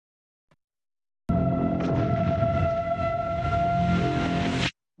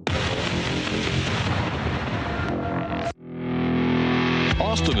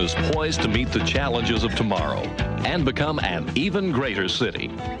Austin is poised to meet the challenges of tomorrow and become an even greater city,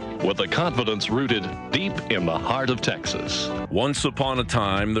 with a confidence rooted deep in the heart of Texas. Once upon a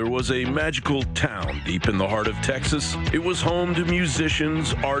time, there was a magical town deep in the heart of Texas. It was home to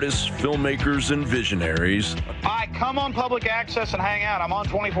musicians, artists, filmmakers, and visionaries. I come on public access and hang out. I'm on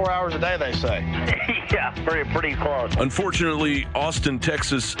 24 hours a day, they say. Yeah, pretty close. Unfortunately, Austin,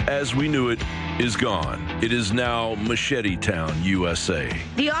 Texas, as we knew it, is gone. It is now Machete Town, USA.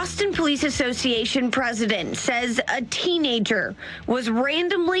 The Austin Police Association president says a teenager was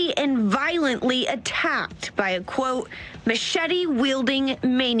randomly and violently attacked by a, quote, machete-wielding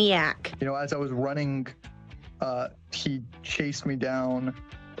maniac. You know, as I was running, he chased me down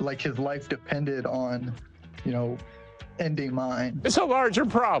like his life depended on, you know, ending mine. It's a larger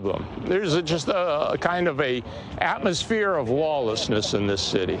problem. There's just a kind of a atmosphere of lawlessness in this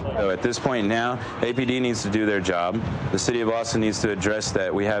city. So at this point now, APD needs to do their job. The city of Austin needs to address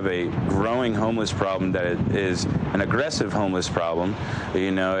that we have a growing homeless problem that is an aggressive homeless problem, you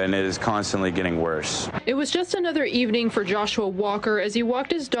know, and it is constantly getting worse. It was just another evening for Joshua Walker as he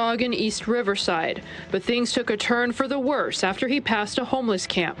walked his dog in East Riverside, but things took a turn for the worse after he passed a homeless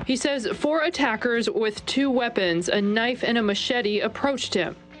camp. He says 4 attackers with 2 weapons, a knife and a machete, approached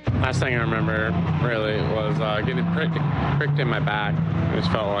him. Last thing I remember really was getting pricked in my back. It just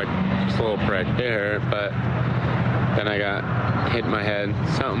felt like just a little prick. It hurt, but then I got hit in my head.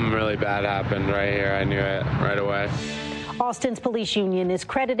 Something really bad happened right here. I knew it right away. Austin's police union is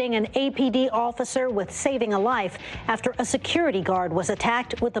crediting an APD officer with saving a life after a security guard was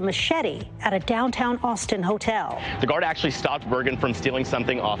attacked with a machete at a downtown Austin hotel. The guard actually stopped Bergen from stealing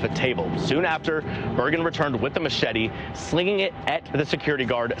something off a table. Soon after, Bergen returned with the machete, slinging it at the security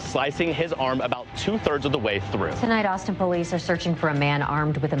guard, slicing his arm about 2/3 of the way through. Tonight, Austin police are searching for a man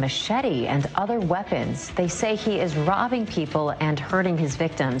armed with a machete and other weapons. They say he is robbing people and hurting his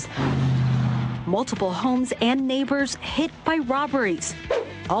victims. Multiple homes and neighbors hit by robberies,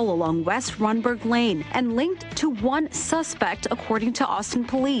 all along West Runberg Lane and linked to one suspect, according to Austin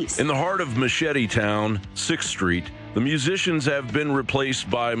police. In the heart of Machete Town, 6th Street, the musicians have been replaced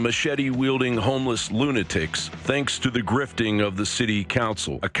by machete-wielding homeless lunatics thanks to the grifting of the city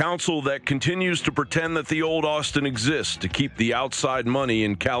council, a council that continues to pretend that the old Austin exists to keep the outside money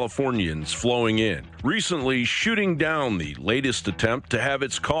and Californians flowing in, recently shooting down the latest attempt to have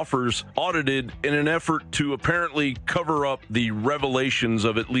its coffers audited in an effort to apparently cover up the revelations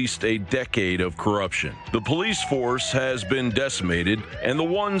of at least a decade of corruption. The police force has been decimated, and the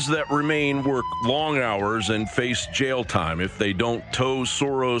ones that remain work long hours and face jail time if they don't toe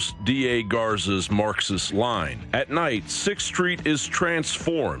Soros D.A. Garza's Marxist line. At night, 6th Street is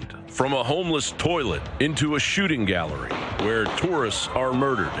transformed from a homeless toilet into a shooting gallery where tourists are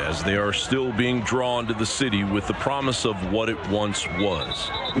murdered as they are still being drawn to the city with the promise of what it once was.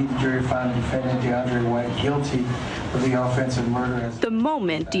 The jury found defendant DeAndre White guilty of the offensive murder. The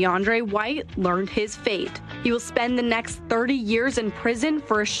moment DeAndre White learned his fate, he will spend the next 30 years in prison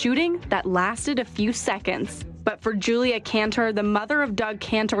for a shooting that lasted a few seconds. But for Julia Cantor, the mother of Doug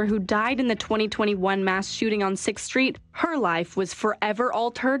Cantor, who died in the 2021 mass shooting on 6th Street, her life was forever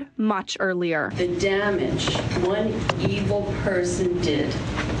altered much earlier. The damage one evil person did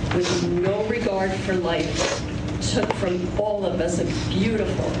with no regard for life took from all of us a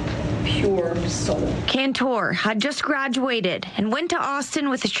beautiful, pure soul. Cantor had just graduated and went to Austin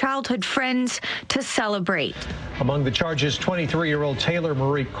with his childhood friends to celebrate. Among the charges, 23-year-old Taylor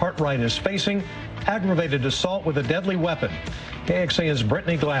Marie Cartwright is facing aggravated assault with a deadly weapon. KXAN's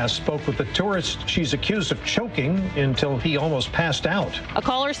Brittany Glass spoke with the tourist she's accused of choking until he almost passed out. A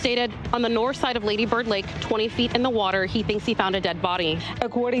caller stated on the north side of Lady Bird Lake, 20 feet in the water, he thinks he found a dead body.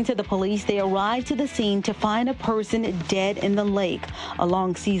 According to the police, they arrived to the scene to find a person dead in the lake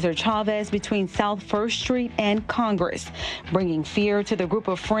along Cesar Chavez between South 1st Street and Congress, bringing fear to the group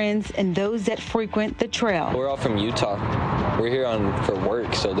of friends and those that frequent the trail. We're all from Utah. We're here for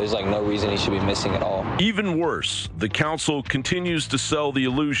work, so there's no reason he should be missing at all. Even worse, the council continues to sell the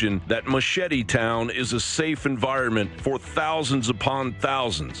illusion that Machete Town is a safe environment for thousands upon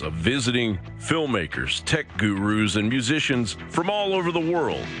thousands of visiting filmmakers, tech gurus, and musicians from all over the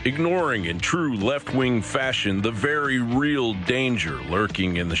world, ignoring in true left-wing fashion the very real danger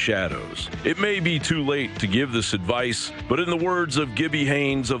lurking in the shadows. It may be too late to give this advice, but in the words of Gibby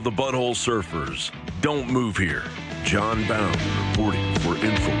Haynes of the Butthole Surfers, don't move here. John Bound reporting for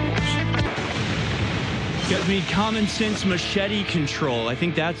InfoWars. Guys, we need common sense machete control. I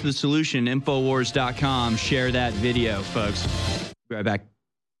think that's the solution. Infowars.com. Share that video, folks. Be right back.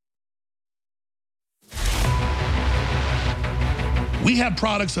 We have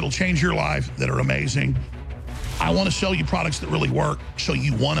products that'll change your life that are amazing. I want to sell you products that really work so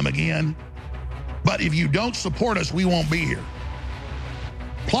you want them again. But if you don't support us, we won't be here.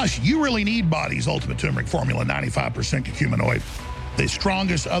 Plus, you really need Body's Ultimate Turmeric Formula, 95% curcuminoid. The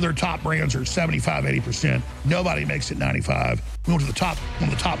strongest other top brands are 75, 80%. Nobody makes it 95. We went to the top, one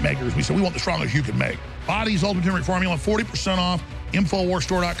of the top makers. We said, we want the strongest you can make. Body's Ultimate Turmeric Formula, 40% off,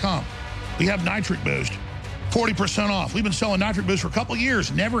 InfoWarsStore.com. We have Nitric Boost, 40% off. We've been selling Nitric Boost for a couple of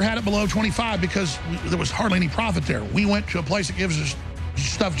years. Never had it below 25 because there was hardly any profit there. We went to a place that gives us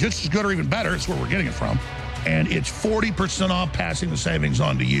stuff just as good or even better. It's where we're getting it from. And it's 40% off, passing the savings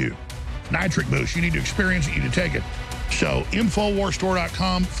on to you. Nitric Boost, you need to experience it, you need to take it. So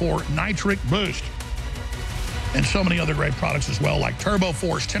InfoWarsStore.com for Nitric Boost. And so many other great products as well, like Turbo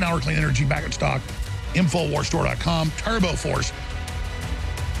Force, 10-hour clean energy back in stock. InfoWarsStore.com, Turbo Force.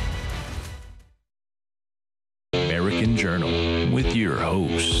 American Journal with your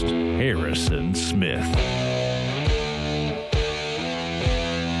host, Harrison Smith.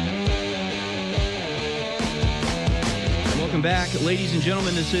 Welcome back, ladies and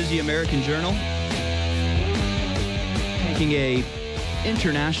gentlemen. This is the American Journal. Taking a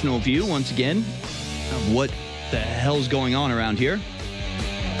international view once again of what the hell's going on around here.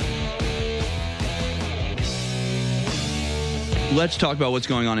 Let's talk about what's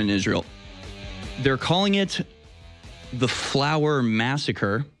going on in Israel. They're calling it the Flower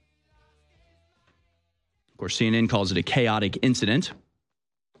Massacre. Of course, CNN calls it a chaotic incident.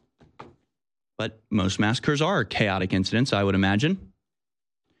 But most massacres are chaotic incidents, I would imagine.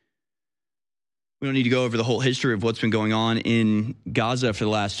 We don't need to go over the whole history of what's been going on in Gaza for the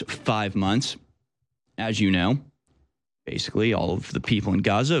last 5 months. As you know, basically all of the people in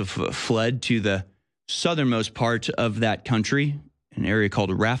Gaza have fled to the southernmost part of that country, an area called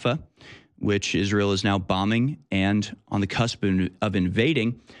Rafah, which Israel is now bombing and on the cusp of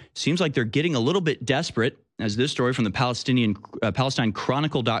invading. Seems like they're getting a little bit desperate, as this story from the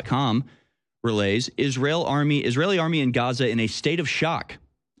PalestineChronicle.com relays. Israeli army in Gaza in a state of shock,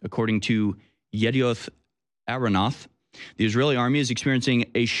 according to Yedioth Aharonoth. The Israeli army is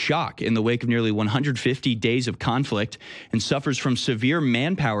experiencing a shock in the wake of nearly 150 days of conflict and suffers from severe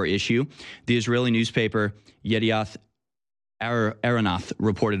manpower issue, the Israeli newspaper Yedioth Aharonoth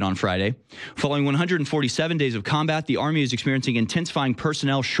reported on Friday. Following 147 days of combat, the army is experiencing intensifying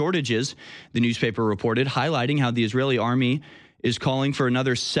personnel shortages, the newspaper reported, highlighting how the Israeli army is calling for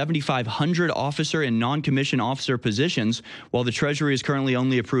another 7,500 officer and non-commissioned officer positions, while the Treasury is currently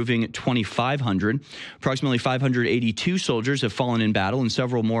only approving 2,500. Approximately 582 soldiers have fallen in battle, and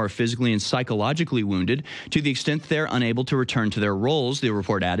several more are physically and psychologically wounded to the extent they're unable to return to their roles, the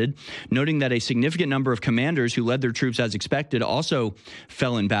report added, noting that a significant number of commanders who led their troops as expected also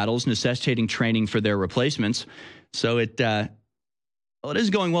fell in battles, necessitating training for their replacements. So it is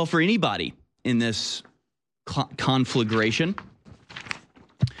going well for anybody in this conflagration.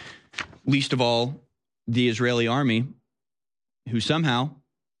 Least of all, the Israeli army, who somehow,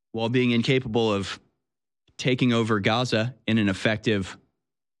 while being incapable of taking over Gaza in an effective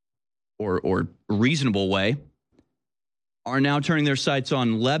or reasonable way, are now turning their sights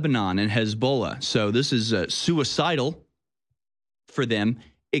on Lebanon and Hezbollah. So this is suicidal for them,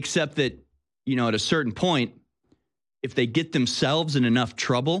 except that, you know, at a certain point, if they get themselves in enough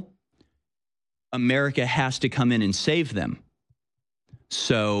trouble, America has to come in and save them.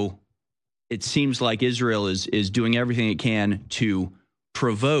 So it seems like Israel is doing everything it can to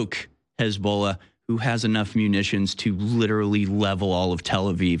provoke Hezbollah, who has enough munitions to literally level all of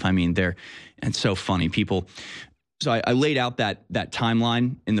Tel Aviv. I mean, it's so funny, people. So I laid out that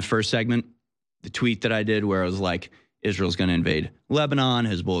timeline in the first segment, the tweet that I did where I was like, Israel's going to invade Lebanon.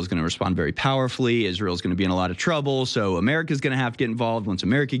 Hezbollah is going to respond very powerfully. Israel's going to be in a lot of trouble. So America's going to have to get involved. Once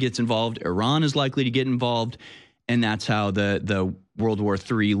America gets involved, Iran is likely to get involved. And that's how the World War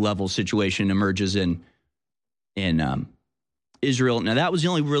III level situation emerges in Israel. Now, that was the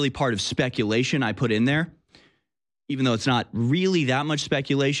only really part of speculation I put in there. Even though it's not really that much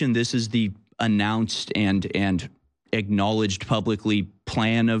speculation, this is the announced and acknowledged publicly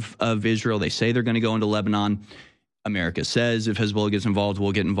plan of Israel. They say they're going to go into Lebanon. America says if Hezbollah gets involved,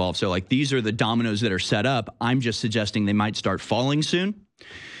 we'll get involved. So, like, these are the dominoes that are set up. I'm just suggesting they might start falling soon.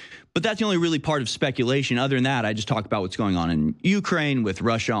 But that's the only really part of speculation. Other than that, I just talk about what's going on in Ukraine with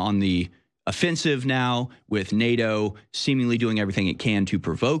Russia on the offensive now, with NATO seemingly doing everything it can to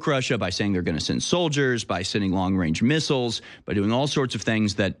provoke Russia by saying they're going to send soldiers, by sending long-range missiles, by doing all sorts of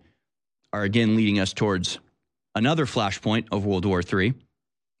things that are, again, leading us towards another flashpoint of World War III.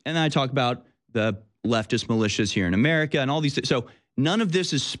 And then I talk about the leftist militias here in America and all these things. So none of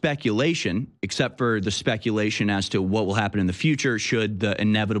this is speculation, except for the speculation as to what will happen in the future should the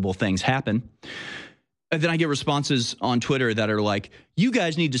inevitable things happen. And then I get responses on Twitter that are like, you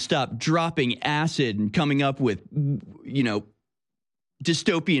guys need to stop dropping acid and coming up with,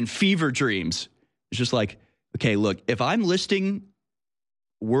 dystopian fever dreams. It's just like, okay, look, if I'm listing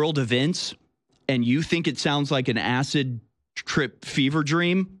world events and you think it sounds like an acid trip fever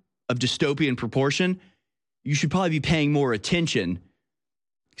dream of dystopian proportion, you should probably be paying more attention.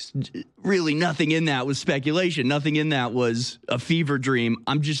 Really, nothing in that was speculation. Nothing in that was a fever dream.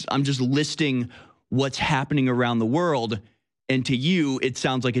 I'm just listing what's happening around the world. And to you, it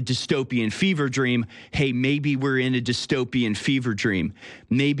sounds like a dystopian fever dream. Hey, maybe we're in a dystopian fever dream.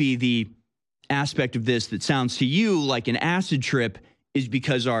 Maybe the aspect of this that sounds to you like an acid trip is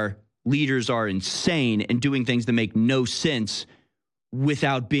because our leaders are insane and doing things that make no sense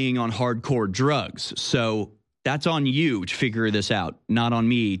without being on hardcore drugs. So that's on you to figure this out, not on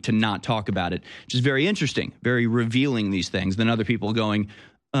me to not talk about it, which is very interesting, very revealing, these things. Then other people going,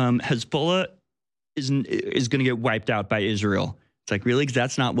 Hezbollah is going to get wiped out by Israel. It's like, really? Because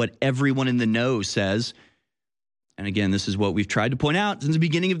that's not what everyone in the know says. And again, this is what we've tried to point out since the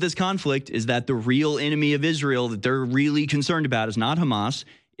beginning of this conflict, is that the real enemy of Israel that they're really concerned about is not Hamas,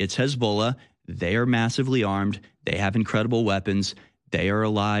 it's Hezbollah. They are massively armed. They have incredible weapons. They are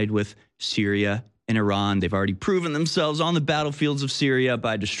allied with Syria and Iran. They've already proven themselves on the battlefields of Syria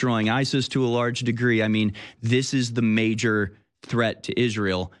by destroying ISIS to a large degree. I mean, this is the major threat to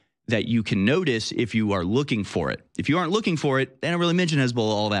Israel that you can notice if you are looking for it. If you aren't looking for it, they don't really mention Hezbollah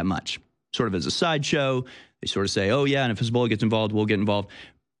all that much. Sort of as a sideshow, they sort of say, oh yeah, and if Hezbollah gets involved, we'll get involved.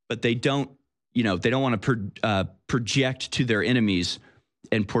 But they don't, they don't want to project to their enemies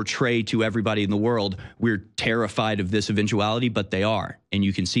and portray to everybody in the world, we're terrified of this eventuality, but they are. And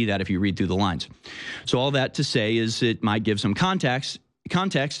you can see that if you read through the lines. So all that to say is it might give some context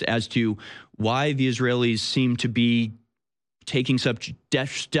as to why the Israelis seem to be taking such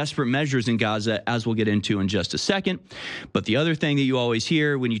desperate measures in Gaza, as we'll get into in just a second. But the other thing that you always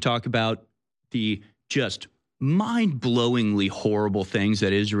hear when you talk about the just mind-blowingly horrible things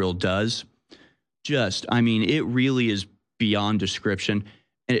that Israel does, it really is beyond description.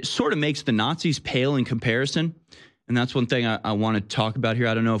 And it sort of makes the Nazis pale in comparison. And that's one thing I want to talk about here.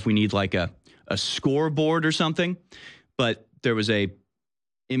 I don't know if we need like a scoreboard or something, but there was a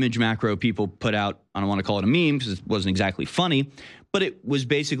image macro people put out. I don't want to call it a meme because it wasn't exactly funny, but it was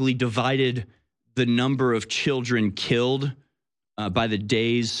basically divided the number of children killed by the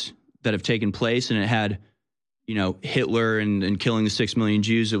days that have taken place. And it had, Hitler and killing the 6 million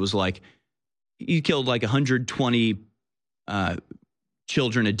Jews. It was like, you killed like 120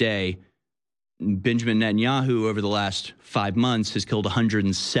 children a day. Benjamin Netanyahu over the last 5 months has killed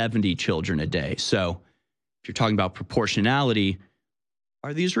 170 children a day. So if you're talking about proportionality,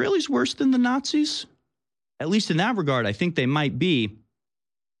 are the Israelis worse than the Nazis? At least in that regard, I think they might be.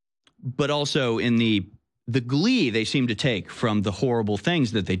 But also in the glee they seem to take from the horrible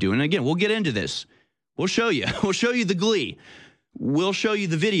things that they do. And again, we'll get into this. We'll show you. We'll show you the glee. We'll show you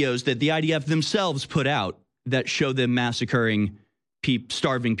the videos that the IDF themselves put out that show them massacring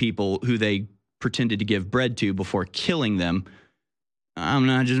starving people who they pretended to give bread to before killing them. I'm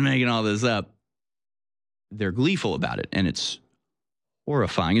not just making all this up. They're gleeful about it, and it's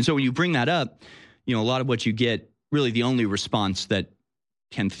horrifying. And so when you bring that up, a lot of what you get, really the only response that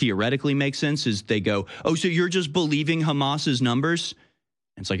can theoretically make sense is they go, oh, so you're just believing Hamas's numbers?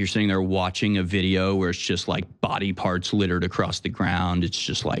 And it's like you're sitting there watching a video where it's just like body parts littered across the ground. It's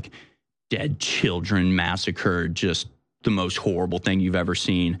just like dead children massacred, just the most horrible thing you've ever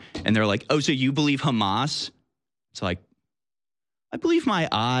seen. And they're like, oh, so you believe Hamas? It's like, I believe my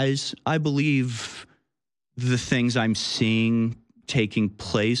eyes. I believe the things I'm seeing taking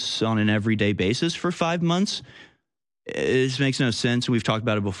place on an everyday basis for 5 months. This makes no sense. We've talked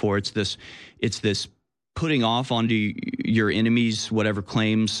about it before. It's this putting off onto your enemies whatever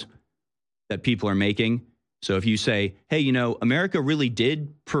claims that people are making. So if you say, hey, America really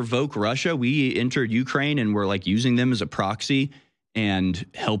did provoke Russia. We entered Ukraine and we're like using them as a proxy and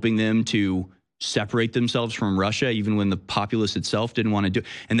helping them to separate themselves from Russia, even when the populace itself didn't want to do it.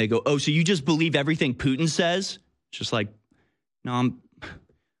 And they go, oh, so you just believe everything Putin says? It's just like, no, I'm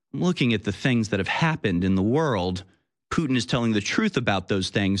looking at the things that have happened in the world. Putin is telling the truth about those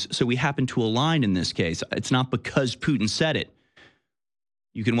things. So we happen to align in this case. It's not because Putin said it.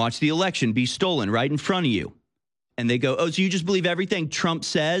 You can watch the election be stolen right in front of you. And they go, oh, so you just believe everything Trump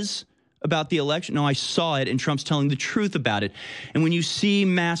says about the election? No, I saw it, and Trump's telling the truth about it. And when you see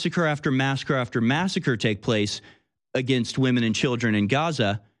massacre after massacre after massacre take place against women and children in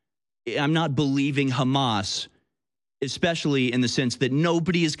Gaza, I'm not believing Hamas, especially in the sense that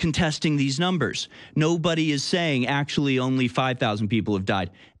nobody is contesting these numbers. Nobody is saying actually only 5,000 people have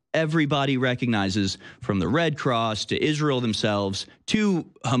died. everybody recognizes, from the Red Cross to Israel themselves to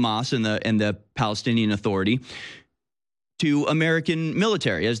Hamas and the Palestinian Authority to American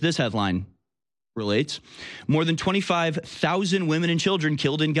military, as this headline relates. More than 25,000 women and children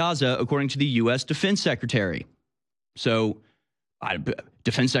killed in Gaza, according to the U.S. Defense Secretary. So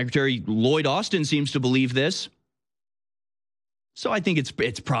Defense Secretary Lloyd Austin seems to believe this. So I think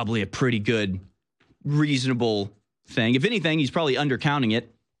it's probably a pretty good, reasonable thing. If anything, he's probably undercounting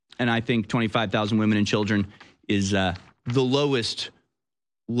it. And I think 25,000 women and children is the lowest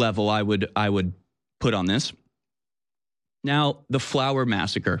level I would put on this. Now, the Flower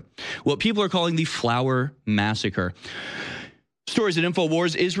Massacre. What people are calling the Flower Massacre. Stories at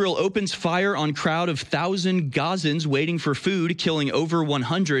InfoWars. Israel opens fire on crowd of 1,000 Gazans waiting for food, killing over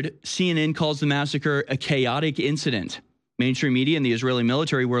 100. CNN calls the massacre a chaotic incident. Mainstream media and the Israeli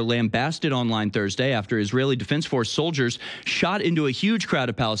military were lambasted online Thursday after Israeli Defense Force soldiers shot into a huge crowd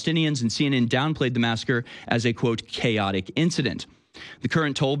of Palestinians, and CNN downplayed the massacre as a, quote, chaotic incident. The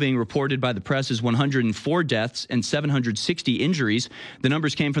current toll being reported by the press is 104 deaths and 760 injuries. The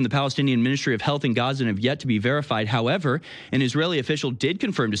numbers came from the Palestinian Ministry of Health in Gaza and have yet to be verified. However, an Israeli official did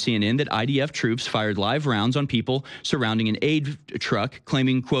confirm to CNN that IDF troops fired live rounds on people surrounding an aid truck,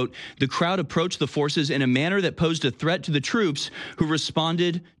 claiming, quote, the crowd approached the forces in a manner that posed a threat to the troops, who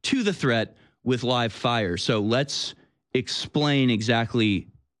responded to the threat with live fire. So let's explain exactly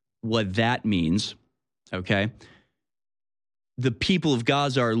what that means, okay? The people of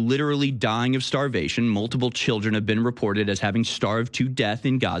Gaza are literally dying of starvation. Multiple children have been reported as having starved to death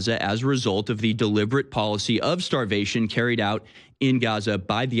in Gaza as a result of the deliberate policy of starvation carried out in Gaza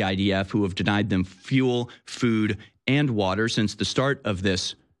by the IDF, who have denied them fuel, food, and water since the start of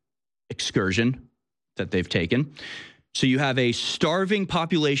this excursion that they've taken. So you have a starving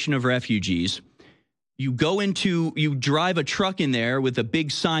population of refugees. You drive a truck in there with a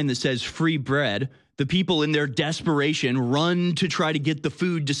big sign that says free bread. The people in their desperation run to try to get the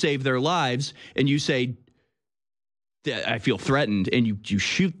food to save their lives, and you say, I feel threatened, and you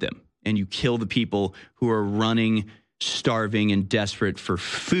shoot them, and you kill the people who are running, starving, and desperate for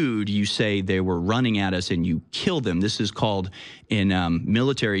food. You say they were running at us, and you kill them. This is called, in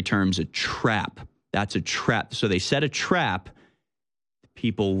military terms, a trap. That's a trap. So they set a trap.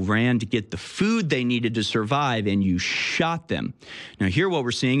 People ran to get the food they needed to survive, and you shot them. Now, here what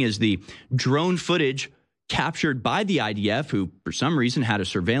we're seeing is the drone footage captured by the IDF, who for some reason had a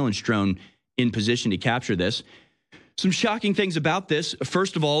surveillance drone in position to capture this. Some shocking things about this.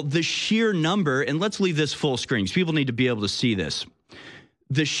 First of all, the sheer number, and let's leave this full screen because people need to be able to see this.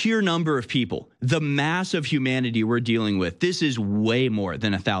 The sheer number of people, the mass of humanity we're dealing with, this is way more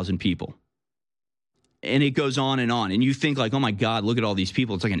than 1,000 people. And it goes on, and you think like, oh my God, look at all these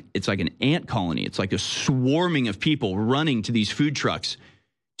people. It's like an ant colony. It's like a swarming of people running to these food trucks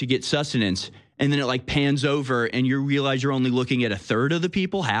to get sustenance. And then it like pans over, and you realize you're only looking at a third of the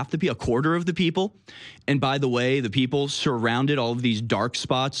people, a quarter of the people. And by the way, the people surrounded, all of these dark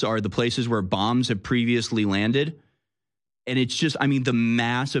spots are the places where bombs have previously landed. And it's just, the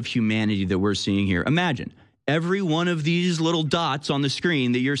mass of humanity that we're seeing here. Imagine every one of these little dots on the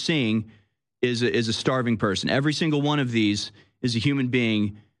screen that you're seeing is a starving person. Every single one of these is a human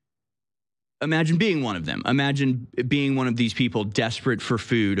being. Imagine being one of them. Imagine being one of these people desperate for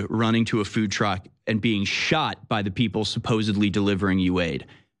food, running to a food truck and being shot by the people supposedly delivering you aid.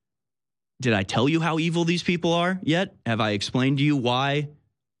 Did I tell you how evil these people are yet? Have I explained to you why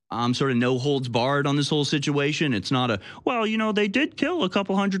I'm sort of no holds barred on this whole situation? It's not they did kill a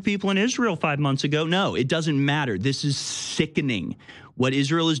couple hundred people in Israel 5 months ago. No, it doesn't matter. This is sickening. What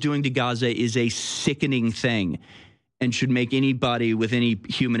Israel is doing to Gaza is a sickening thing and should make anybody with any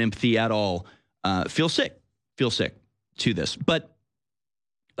human empathy at all feel sick to this. But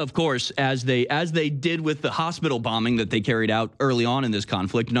of course, as they did with the hospital bombing that they carried out early on in this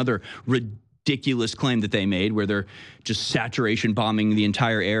conflict, another ridiculous claim that they made where they're just saturation bombing the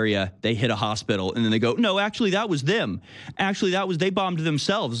entire area. They hit a hospital and then they go, no, actually, that was them. Actually, they bombed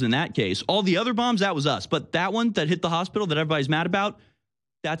themselves in that case. All the other bombs, that was us. But that one that hit the hospital that everybody's mad about,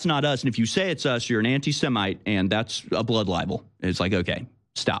 that's not us. And if you say it's us, you're an anti-Semite, and that's a blood libel. It's like, okay,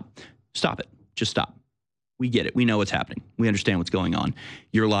 stop it. Just stop. We get it. We know what's happening. We understand what's going on.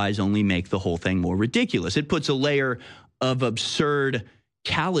 Your lies only make the whole thing more ridiculous. It puts a layer of absurd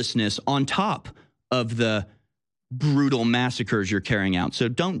callousness on top of the brutal massacres you're carrying out. So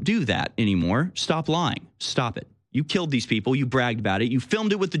don't do that anymore. Stop lying. Stop it. You killed these people. You bragged about it. You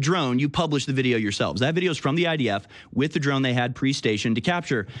filmed it with the drone. You published the video yourselves. That video is from the IDF with the drone they had pre-stationed to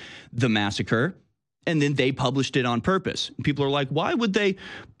capture the massacre. And then they published it on purpose. People are like, why would they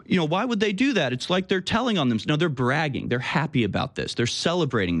why would they do that? It's like they're telling on them. No, they're bragging. They're happy about this. They're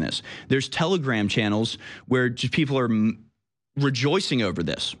celebrating this. There's Telegram channels where just people are rejoicing over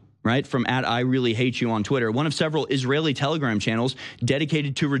this, right? From @IReallyHateYou on Twitter. One of several Israeli Telegram channels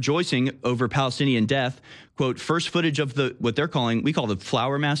dedicated to rejoicing over Palestinian death. Quote, first footage of what they're calling, we call the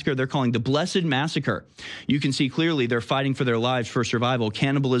Flower Massacre. They're calling the Blessed Massacre. You can see clearly they're fighting for their lives for survival.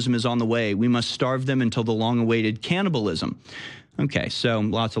 Cannibalism is on the way. We must starve them until the long-awaited cannibalism. Okay, so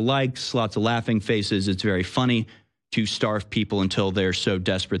lots of likes, lots of laughing faces. It's very funny to starve people until they're so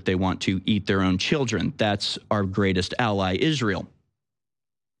desperate they want to eat their own children. That's our greatest ally, Israel.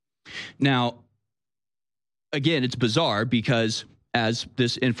 Now, again, it's bizarre because, as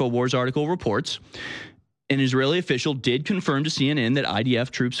this InfoWars article reports, an Israeli official did confirm to CNN that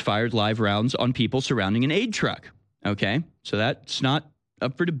IDF troops fired live rounds on people surrounding an aid truck. Okay, so that's not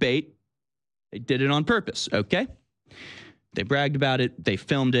up for debate. They did it on purpose, okay? They bragged about it. They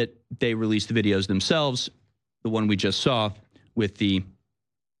filmed it. They released the videos themselves. The one we just saw with the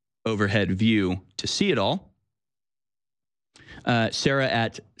overhead view to see it all. Sarah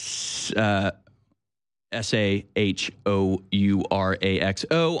at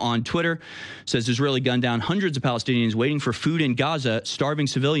SAHOURAXO on Twitter says Israeli gunned down hundreds of Palestinians waiting for food in Gaza, starving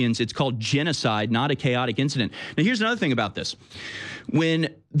civilians. It's called genocide, not a chaotic incident. Now, here's another thing about this.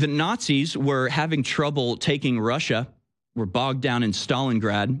 When the Nazis were having trouble taking Russia, were bogged down in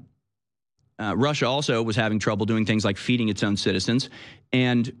Stalingrad, Russia also was having trouble doing things like feeding its own citizens.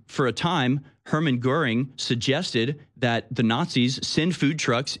 And for a time, Hermann Goering suggested that the Nazis send food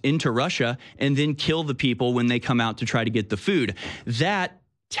trucks into Russia and then kill the people when they come out to try to get the food. That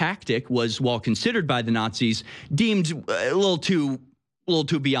tactic was, while considered by the Nazis, deemed a little too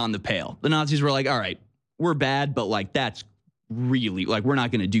beyond the pale. The Nazis were like, all right, we're bad, but like that's really, like, we're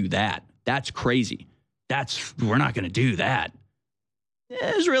not going to do that. That's crazy. We're not going to do that.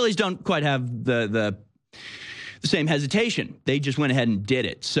 Israelis don't quite have the same hesitation. They just went ahead and did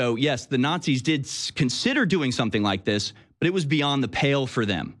it. So, yes, the Nazis did consider doing something like this, but it was beyond the pale for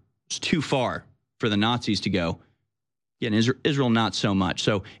them. It's too far for the Nazis to go. Again, Israel, not so much.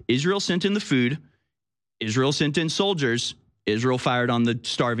 So Israel sent in the food. Israel sent in soldiers. Israel fired on the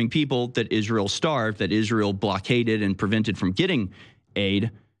starving people that Israel starved, that Israel blockaded and prevented from getting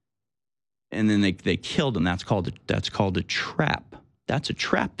aid. And then they killed them. That's called a trap. That's a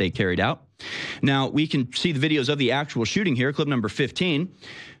trap they carried out. Now, we can see the videos of the actual shooting here, clip number 15.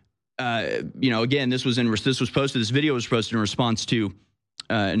 Again, this video was posted in response to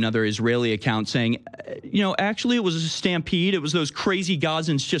another Israeli account saying, actually it was a stampede. It was those crazy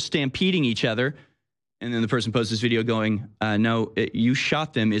Gazans just stampeding each other. And then the person posts this video going, no, you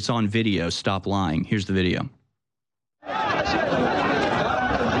shot them. It's on video. Stop lying. Here's the video.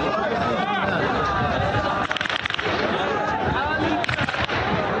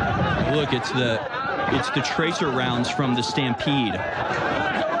 Look, it's the tracer rounds from the stampede.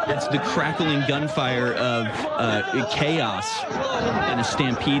 It's the crackling gunfire of chaos in a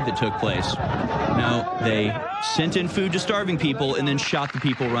stampede that took place. No, they sent in food to starving people and then shot the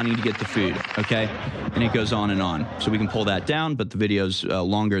people running to get the food, okay? And it goes on and on. So we can pull that down, but the video's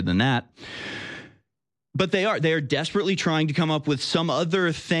longer than that. But they are desperately trying to come up with some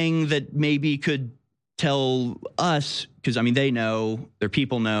other thing that maybe could tell us, because, I mean, they know, their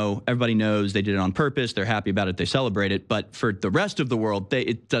people know, everybody knows they did it on purpose. They're happy about it. They celebrate it. But for the rest of the world,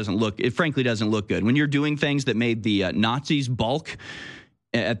 it frankly doesn't look good. When you're doing things that made the Nazis balk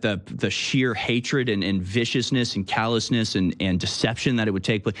at the sheer hatred and viciousness and callousness and deception that it would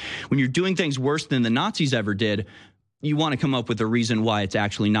take place, when you're doing things worse than the Nazis ever did, you want to come up with a reason why it's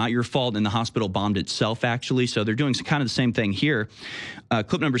actually not your fault, and the hospital bombed itself, actually. So they're doing kind of the same thing here.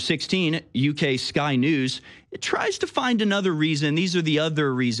 Clip number 16, UK Sky News. It tries to find another reason. These are the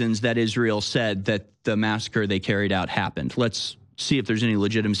other reasons that Israel said that the massacre they carried out happened. Let's see if there's any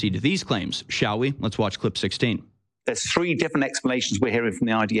legitimacy to these claims, shall we? Let's watch clip 16. There's three different explanations we're hearing from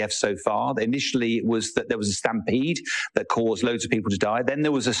the IDF so far. Initially, it was that there was a stampede that caused loads of people to die. Then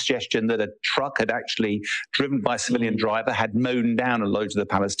there was a suggestion that a truck had actually, driven by a civilian driver, had mown down a load of the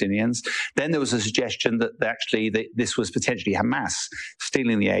Palestinians. Then there was a suggestion that this was potentially Hamas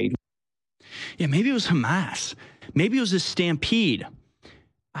stealing the aid. Yeah, maybe it was Hamas. Maybe it was a stampede.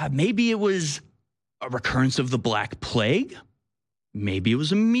 Maybe it was a recurrence of the Black Plague. Maybe it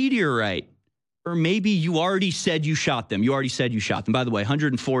was a meteorite. Or maybe you already said you shot them. You already said you shot them. By the way,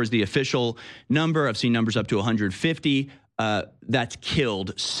 104 is the official number. I've seen numbers up to 150. That's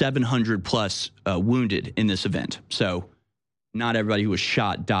killed, 700 plus wounded in this event. So not everybody who was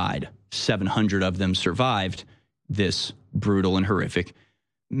shot died. 700 of them survived this brutal and horrific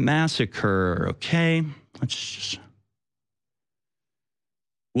massacre. Okay, let's just...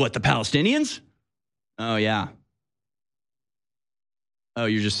 What, the Palestinians? Oh, yeah. Oh,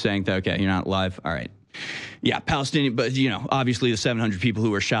 you're just saying that, okay, you're not live? All right. Yeah, Palestinian, but, obviously the 700 people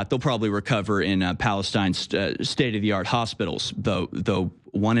who were shot, they'll probably recover in Palestine's state-of-the-art hospitals, though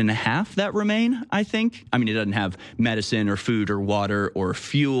 1.5 that remain, I think. I mean, it doesn't have medicine or food or water or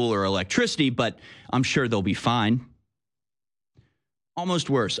fuel or electricity, but I'm sure they'll be fine. Almost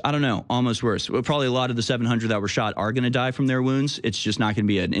worse. I don't know. Almost worse. Well, probably a lot of the 700 that were shot are going to die from their wounds. It's just not going to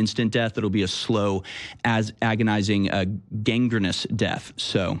be an instant death. It'll be a slow, agonizing, gangrenous death.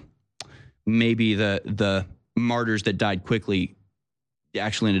 So maybe the martyrs that died quickly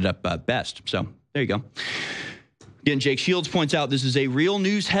actually ended up best. So there you go. Again, Jake Shields points out this is a real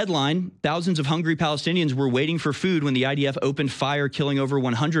news headline. Thousands of hungry Palestinians were waiting for food when the IDF opened fire, killing over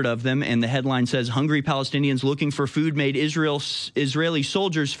 100 of them. And the headline says, hungry Palestinians looking for food made Israeli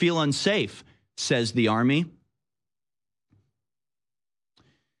soldiers feel unsafe, says the army.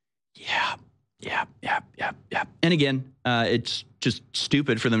 Yeah. And again, it's just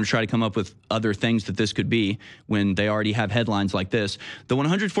stupid for them to try to come up with other things that this could be when they already have headlines like this. The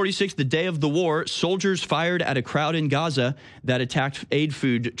 146th, the day of the war, soldiers fired at a crowd in Gaza that attacked aid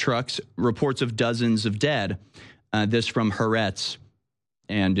food trucks, reports of dozens of dead. This from Haaretz,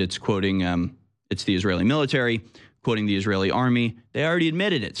 and it's quoting, it's the Israeli military, quoting the Israeli army. They already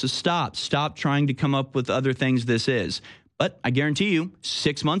admitted it, so stop trying to come up with other things this is. But I guarantee you,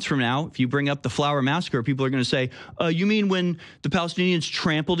 6 months from now, if you bring up the Flower Massacre, people are going to say, you mean when the Palestinians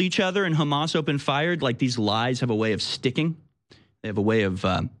trampled each other and Hamas opened fire? Like, these lies have a way of sticking. They have a way of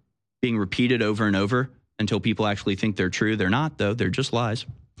being repeated over and over until people actually think they're true. They're not, though. They're just lies.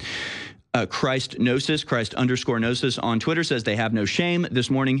 Christ _ Gnosis on Twitter says they have no shame this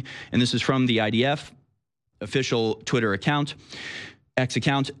morning. And this is from the IDF official Twitter account. X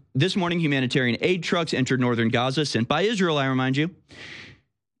account. This morning, humanitarian aid trucks entered northern Gaza, sent by Israel, I remind you.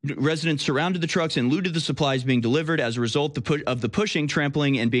 Residents surrounded the trucks and looted the supplies being delivered. As a result of the pushing,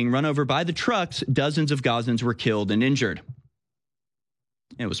 trampling, and being run over by the trucks, dozens of Gazans were killed and injured.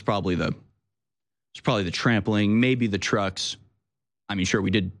 It was probably the trampling, maybe the trucks. I mean, sure,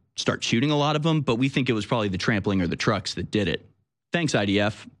 we did start shooting a lot of them, but we think it was probably the trampling or the trucks that did it. Thanks,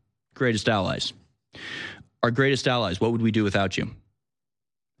 IDF. Greatest allies. Our greatest allies. What would we do without you?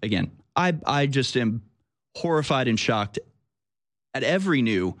 Again, I just am horrified and shocked at every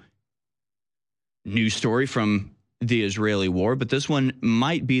new news story from the Israeli war, but this one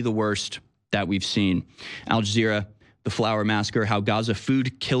might be the worst that we've seen. Al Jazeera, the Flower Massacre, how Gaza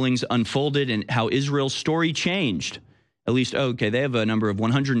food killings unfolded, and how Israel's story changed. At least, they have a number of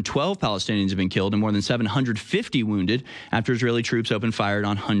 112 Palestinians have been killed and more than 750 wounded after Israeli troops opened fire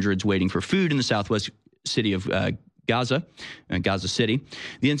on hundreds waiting for food in the southwest city of Gaza City.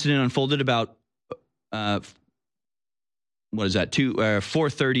 The incident unfolded about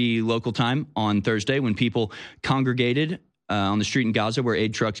 4:30 local time on Thursday when people congregated on the street in Gaza where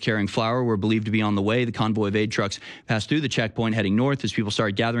aid trucks carrying flour were believed to be on the way. The convoy of aid trucks passed through the checkpoint heading north as people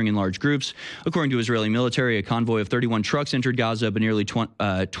started gathering in large groups. According to Israeli military, a convoy of 31 trucks entered Gaza, but nearly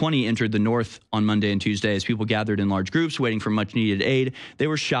 20 entered the north on Monday and Tuesday. As people gathered in large groups waiting for much-needed aid, they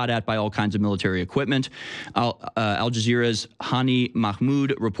were shot at by all kinds of military equipment. Al Jazeera's Hani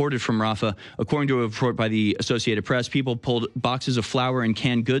Mahmoud reported from Rafah. According to a report by the Associated Press, people pulled boxes of flour and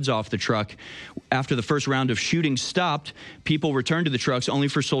canned goods off the truck. After the first round of shooting stopped, people returned to the trucks only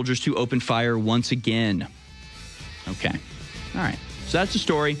for soldiers to open fire once again. Okay. All right. So that's the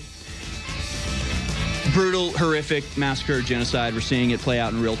story. Brutal, horrific massacre, genocide. We're seeing it play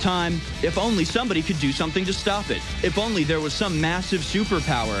out in real time. If only somebody could do something to stop it. If only there was some massive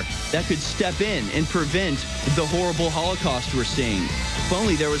superpower that could step in and prevent the horrible Holocaust we're seeing. If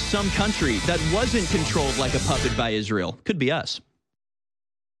only there was some country that wasn't controlled like a puppet by Israel. Could be us.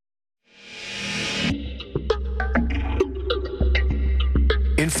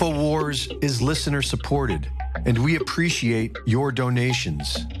 InfoWars is listener supported, and we appreciate your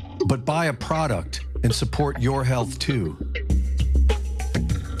donations. But buy a product and support your health too.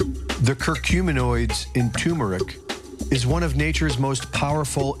 The curcuminoids in turmeric is one of nature's most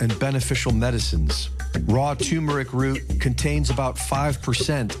powerful and beneficial medicines. Raw turmeric root contains about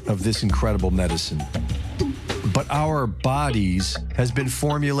 5% of this incredible medicine. But our bodies has been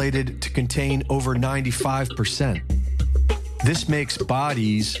formulated to contain over 95%. This makes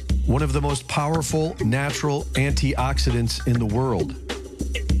bodies one of the most powerful natural antioxidants in the world.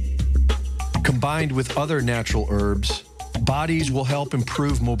 Combined with other natural herbs, bodies will help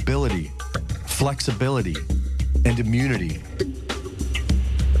improve mobility, flexibility, and immunity.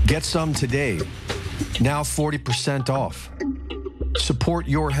 Get some today, now 40% off. Support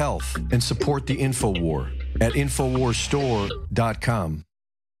your health and support the InfoWar at InfoWarsStore.com.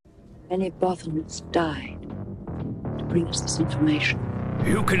 Many Bothans died to bring us this information.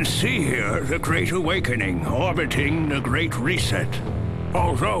 You can see here the Great Awakening orbiting the Great Reset.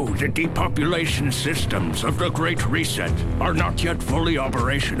 Although the depopulation systems of the Great Reset are not yet fully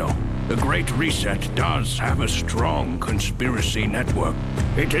operational, the Great Reset does have a strong conspiracy network.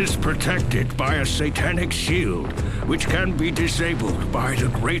 It is protected by a satanic shield, which can be disabled by the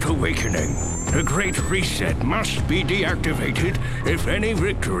Great Awakening. The Great Reset must be deactivated if any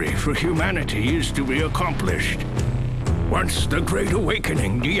victory for humanity is to be accomplished. Once the Great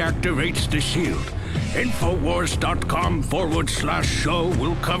Awakening deactivates the shield, Infowars.com/show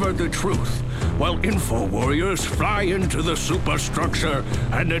will cover the truth, while InfoWarriors fly into the superstructure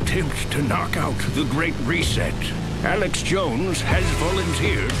and attempt to knock out the Great Reset. Alex Jones has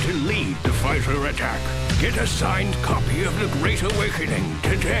volunteered to lead the fighter attack. Get a signed copy of the Great Awakening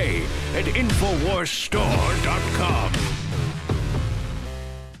today at InfoWarsStore.com.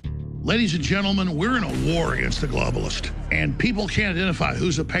 Ladies and gentlemen, we're in a war against the globalist, and people can't identify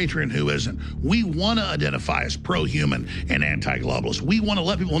who's a patriot and who isn't. We want to identify as pro-human and anti-globalist. We want to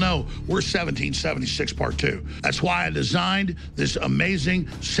let people know we're 1776 Part 2. That's why I designed this amazing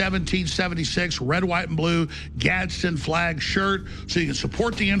 1776 red, white, and blue Gadsden flag shirt, so you can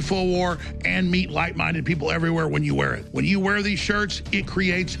support the InfoWar and meet like-minded people everywhere when you wear it. When you wear these shirts, it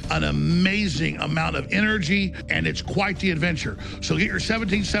creates an amazing amount of energy, and it's quite the adventure. So get your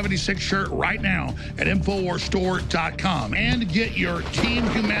 1776 shirt right now at InfoWarsStore.com, and get your Team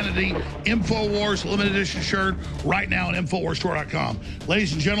Humanity InfoWars limited edition shirt right now at InfoWarsStore.com.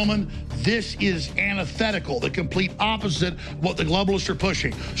 Ladies and gentlemen, this is antithetical, the complete opposite of what the globalists are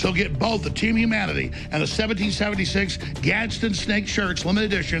pushing. So get both the Team Humanity and the 1776 Gadsden Snake shirts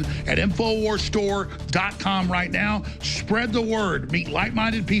limited edition at InfoWarsStore.com right now. Spread the word, meet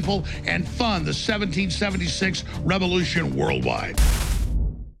like-minded people, and fund the 1776 revolution worldwide.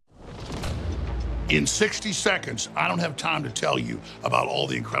 In 60 seconds, I don't have time to tell you about all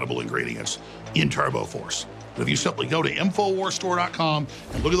the incredible ingredients in TurboForce. But if you simply go to InfoWarsStore.com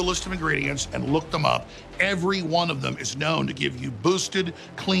and look at the list of ingredients and look them up, every one of them is known to give you boosted,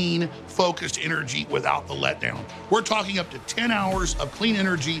 clean, focused energy without the letdown. We're talking up to 10 hours of clean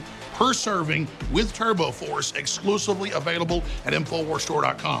energy per serving with TurboForce, exclusively available at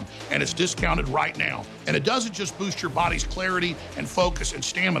InfoWarsStore.com. And it's discounted right now. And it doesn't just boost your body's clarity and focus and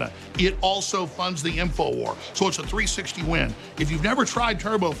stamina, it also funds the InfoWar. So it's a 360 win. If you've never tried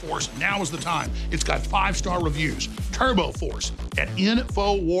TurboForce, now is the time. It's got 5-star reviews. TurboForce at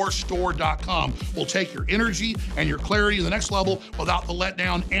InfoWarsStore.com will take your energy and your clarity to the next level without the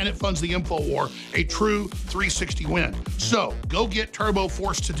letdown, and it funds the InfoWar, a true 360 win. So go get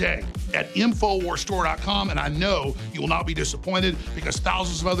TurboForce today at InfoWarsStore.com, and I know you will not be disappointed because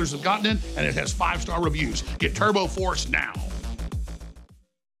thousands of others have gotten it, and it has 5-star reviews. Get TurboForce now.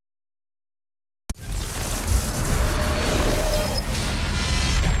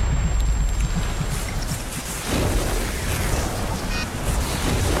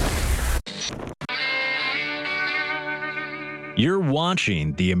 You're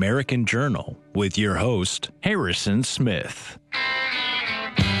watching The American Journal with your host, Harrison Smith. All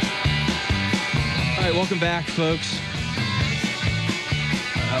right, welcome back, folks.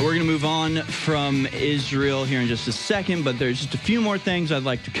 We're going to move on from Israel here in just a second, but there's just a few more things I'd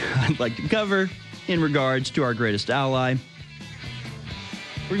like to cover in regards to our greatest ally. We're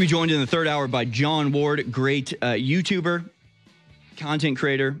going to be joined in the third hour by John Ward, great YouTuber, content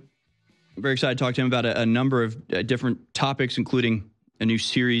creator. I'm very excited to talk to him about a number of different topics, including a new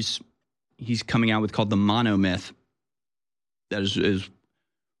series he's coming out with called The Monomyth. That is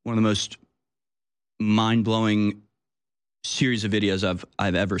one of the most mind-blowing series of videos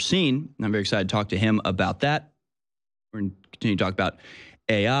I've ever seen. And I'm very excited to talk to him about that. We're going to continue to talk about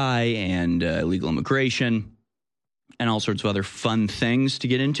AI and illegal immigration and all sorts of other fun things to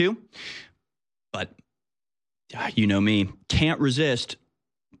get into. But you know me, can't resist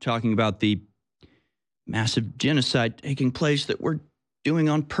talking about the massive genocide taking place that we're doing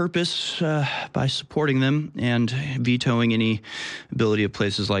on purpose by supporting them and vetoing any ability of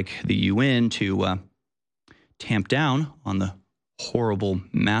places like the UN to tamp down on the horrible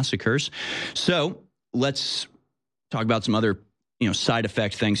massacres. So let's talk about some other side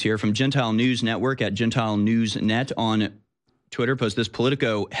effect things here. From Gentile News Network at Gentile News Net on Twitter, post this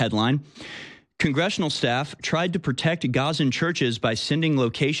Politico headline. Congressional staff tried to protect Gazan churches by sending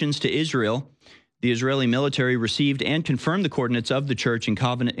locations to Israel. The Israeli military received and confirmed the coordinates of the church in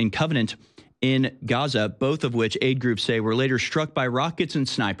Covenant in Gaza, both of which aid groups say were later struck by rockets and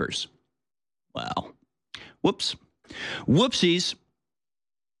snipers. Wow. Whoops. Whoopsies. I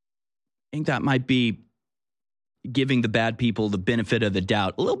think that might be giving the bad people the benefit of the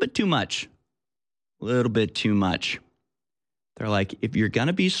doubt a little bit too much. A little bit too much. They're like, if you're going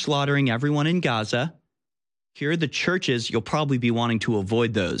to be slaughtering everyone in Gaza, here are the churches you'll probably be wanting to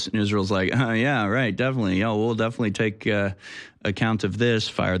avoid those. And Israel's like, oh, yeah, right, definitely. Yeah, we'll definitely take account of this.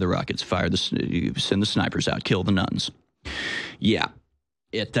 Fire the rockets, send the snipers out, kill the nuns. Yeah,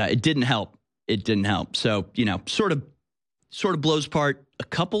 it didn't help. It didn't help. So, sort of blows apart a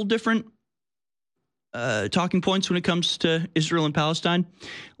couple different talking points when it comes to Israel and Palestine.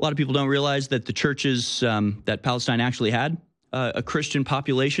 A lot of people don't realize that the churches that Palestine actually had a Christian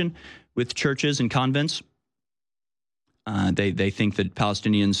population with churches and convents. They think that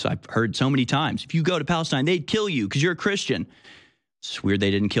Palestinians, I've heard so many times, if you go to Palestine, they'd kill you because you're a Christian. It's weird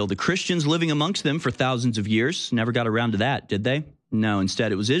they didn't kill the Christians living amongst them for thousands of years. Never got around to that, did they? No,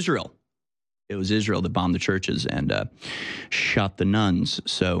 instead it was Israel. It was Israel that bombed the churches and shot the nuns.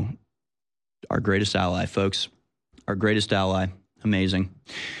 So our greatest ally, folks, our greatest ally. Amazing.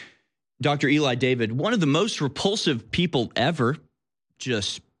 Dr. Eli David, one of the most repulsive people ever,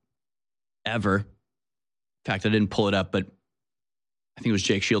 just ever. In fact, I didn't pull it up, but I think it was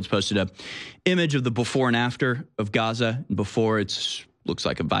Jake Shields posted a image of the before and after of Gaza. Before, it looks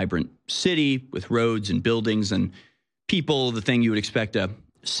like a vibrant city with roads and buildings and people, the thing you would expect a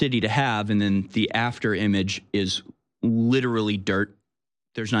city to have. And then the after image is literally dirt.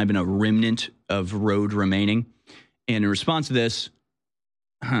 There's not even a remnant of road remaining. And in response to this,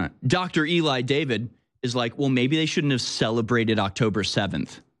 Dr. Eli David is like, well, maybe they shouldn't have celebrated October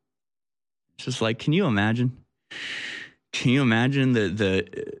 7th. It's just like, can you imagine? Can you imagine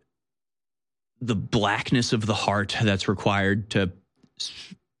the blackness of the heart that's required to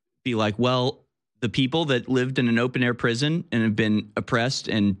be like, well, the people that lived in an open air prison and have been oppressed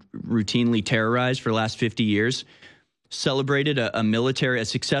and routinely terrorized for the last 50 years celebrated a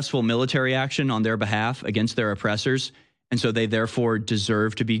successful military action on their behalf against their oppressors. And so they therefore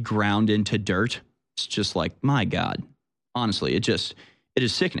deserve to be ground into dirt. It's just like, my God, honestly, it is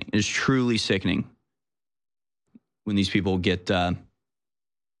sickening. It is truly sickening when these people get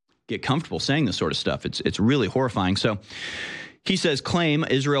comfortable saying this sort of stuff. It's really horrifying. So he says, claim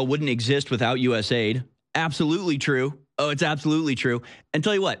Israel wouldn't exist without U.S. aid. Absolutely true. Oh, it's absolutely true. And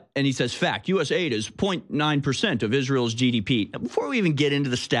tell you what, and he says, fact, U.S. aid is 0.9% of Israel's GDP. Now, before we even get into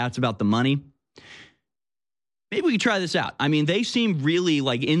the stats about the money, maybe we could try this out. I mean, they seem really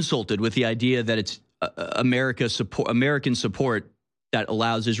insulted with the idea that it's American support that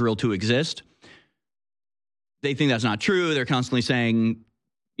allows Israel to exist. They think that's not true. They're constantly saying,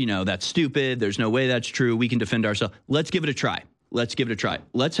 that's stupid. There's no way that's true. We can defend ourselves. Let's give it a try. Let's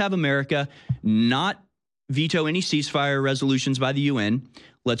have America not veto any ceasefire resolutions by the UN.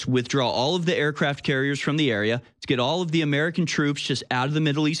 Let's withdraw all of the aircraft carriers from the area. Let's get all of the American troops just out of the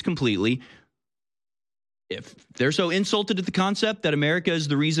Middle East completely. If they're so insulted at the concept that America is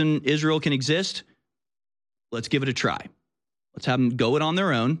the reason Israel can exist, let's give it a try. Let's have them go it on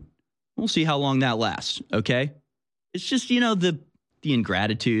their own. We'll see how long that lasts, okay? It's just, the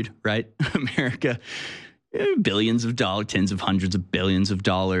ingratitude, right? America, billions of dollars, tens of hundreds of billions of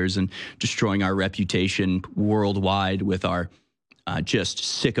dollars, and destroying our reputation worldwide with our just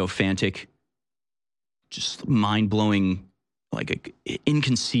sycophantic, just mind-blowing,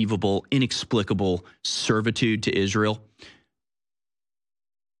 inconceivable, inexplicable servitude to Israel.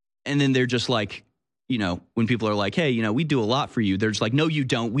 And then they're just like, when people are like, hey, we do a lot for you, they're just like, no, you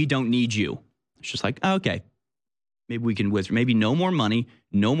don't. We don't need you. It's just like, okay, maybe we can withdraw. Maybe no more money,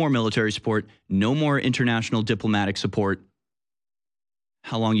 no more military support, no more international diplomatic support.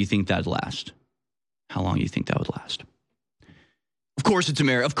 How long do you think that'd last? How long do you think that would last? Of course it's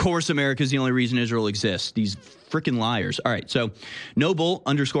America. Of course America is the only reason Israel exists. These freaking liars. All right, so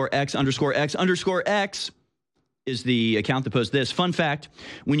Noble_X_X_X is the account that posts this. Fun fact,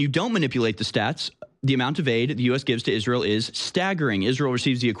 when you don't manipulate the stats, the amount of aid the U.S. gives to Israel is staggering. Israel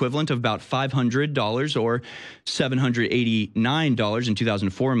receives the equivalent of about $500 or $789 in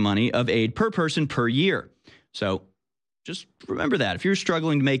 2004 money of aid per person per year. So just remember that. If you're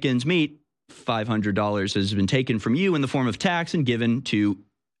struggling to make ends meet, $500 has been taken from you in the form of tax and given to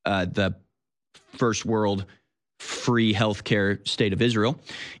the first world free healthcare state of Israel.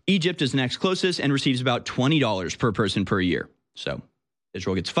 Egypt is next closest and receives about $20 per person per year. So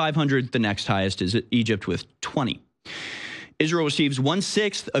Israel gets 500. The next highest is Egypt with 20. Israel receives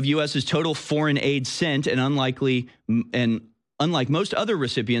 1/6 of U.S.'s total foreign aid sent, and unlike most other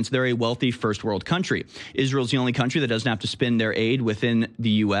recipients, they're a wealthy first world country. Israel's the only country that doesn't have to spend their aid within the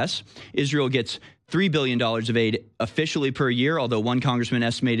U.S. Israel gets $3 billion of aid officially per year, although one congressman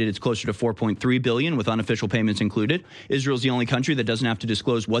estimated it's closer to $4.3 billion with unofficial payments included. Israel's the only country that doesn't have to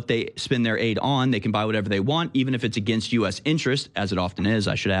disclose what they spend their aid on. They can buy whatever they want, even if it's against U.S. interest, as it often is,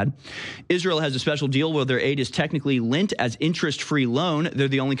 I should add. Israel has a special deal where their aid is technically lent as interest-free loan. They're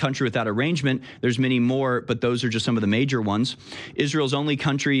the only country with that arrangement. There's many more, but those are just some of the major ones. Israel's only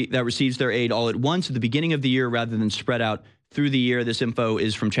country that receives their aid all at once at the beginning of the year rather than spread out through the year. This info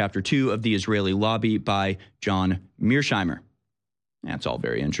is from Chapter 2 of The Israeli Lobby by John Mearsheimer. That's all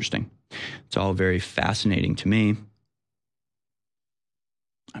very interesting. It's all very fascinating to me.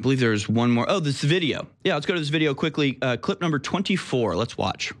 I believe there's one more. Oh, this video. Yeah, let's go to this video quickly. Clip number 24. Let's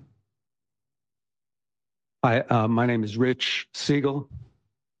watch. Hi, my name is Rich Siegel.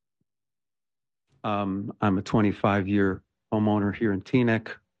 I'm a 25-year homeowner here in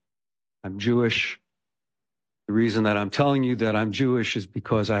Teaneck. I'm Jewish. The reason that I'm telling you that I'm Jewish is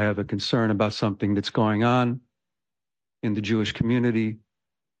because I have a concern about something that's going on in the Jewish community.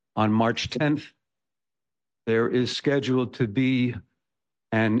 On March 10th, there is scheduled to be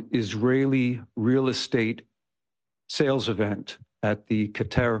an Israeli real estate sales event at the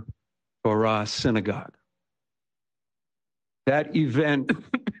Keter Torah Synagogue. That event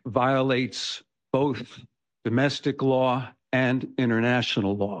violates both domestic law and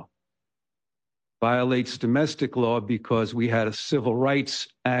international law. Violates domestic law because we had a Civil Rights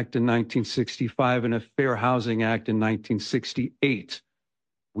Act in 1965 and a Fair Housing Act in 1968.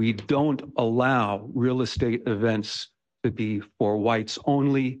 We don't allow real estate events to be for whites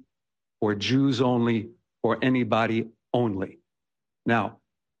only, for Jews only, for anybody only. Now,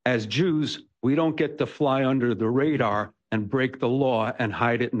 as Jews, we don't get to fly under the radar and break the law and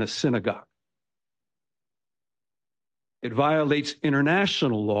hide it in a synagogue. It violates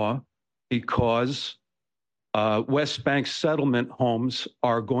international law because West Bank settlement homes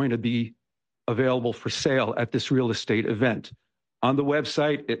are going to be available for sale at this real estate event. On the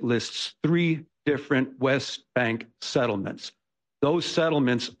website, it lists 3 different West Bank settlements. Those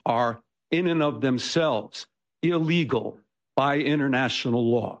settlements are in and of themselves illegal by international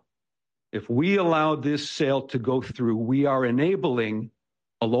law. If we allow this sale to go through, we are enabling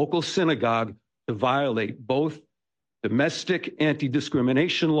a local synagogue to violate both domestic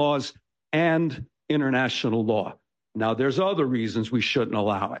anti-discrimination laws and international law. Now, there's other reasons we shouldn't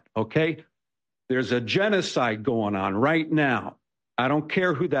allow it, okay? There's a genocide going on right now. I don't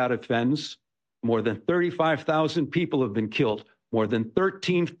care who that offends. More than 35,000 people have been killed. More than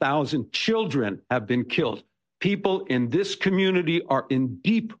 13,000 children have been killed. People in this community are in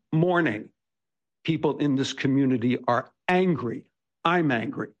deep mourning. People in this community are angry. I'm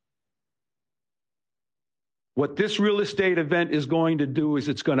angry. What this real estate event is going to do is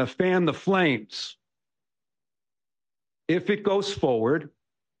it's going to fan the flames. If it goes forward,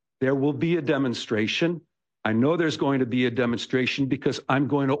 there will be a demonstration. I know there's going to be a demonstration because I'm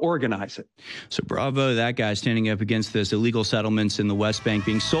going to organize it. So bravo, that guy standing up against this illegal settlements in the West Bank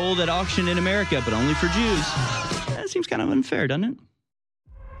being sold at auction in America, but only for Jews. That seems kind of unfair, doesn't it?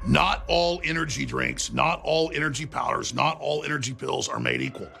 Not all energy drinks, not all energy powders, not all energy pills are made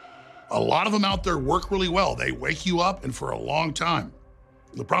equal. A lot of them out there work really well. They wake you up and for a long time.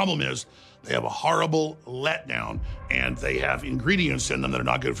 The problem is they have a horrible letdown and they have ingredients in them that are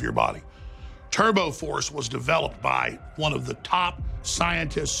not good for your body. Turbo Force was developed by one of the top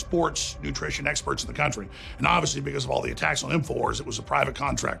scientists, sports nutrition experts in the country. And obviously because of all the attacks on InfoWars, it was a private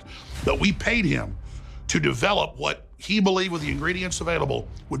contract. But we paid him to develop what he believed with the ingredients available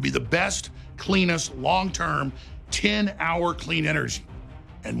would be the best, cleanest, long-term, 10-hour clean energy.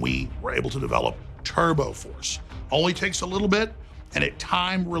 And we were able to develop Turbo Force. Only takes a little bit, and it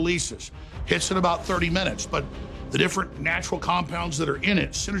time releases. Hits in about 30 minutes, but the different natural compounds that are in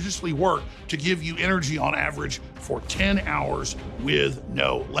it synergistically work to give you energy on average for 10 hours with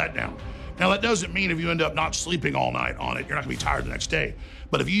no letdown. Now, that doesn't mean if you end up not sleeping all night on it, you're not gonna be tired the next day.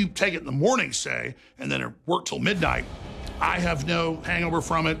 But if you take it in the morning, say, and then work till midnight, I have no hangover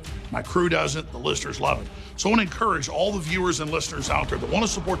from it. My crew doesn't. The listeners love it. So I want to encourage all the viewers and listeners out there that want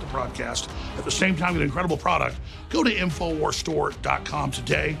to support the broadcast, at the same time get an incredible product, go to InfoWarsStore.com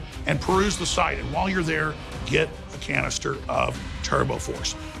today and peruse the site. And while you're there, get a canister of Turbo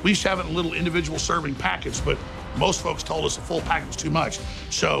Force. We used to have it in little individual serving packets, but most folks told us a full packet was too much.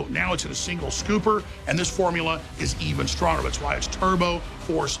 So now it's in a single scooper, and this formula is even stronger. That's why it's Turbo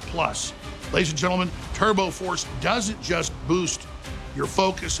Force Plus. Ladies and gentlemen, Turbo Force doesn't just boost your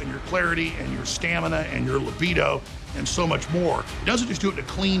focus and your clarity and your stamina and your libido and so much more. It doesn't just do it in a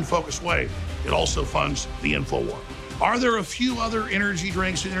clean, focused way. It also funds the InfoWar. Are there a few other energy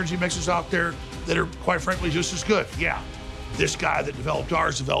drinks and energy mixes out there that are, quite frankly, just as good? Yeah. This guy that developed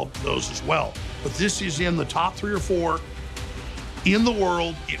ours developed those as well. But this is in the top 3 or 4 in the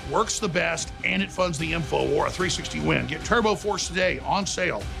world. It works the best, and it funds the InfoWar, a 360 win. Get Turbo Force today on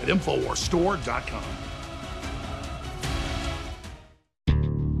sale at InfoWarsStore.com.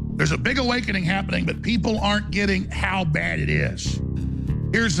 There's a big awakening happening, but people aren't getting how bad it is.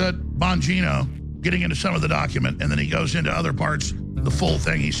 Here's Bongino getting into some of the document, and then he goes into other parts, the full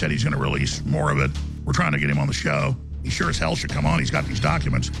thing. He said he's going to release more of it. We're trying to get him on the show. He sure as hell should come on. He's got these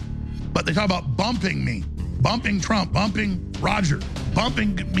documents. But they talk about bumping me, bumping Trump, bumping Roger.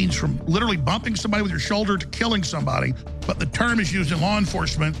 Bumping means from literally bumping somebody with your shoulder to killing somebody. But the term is used in law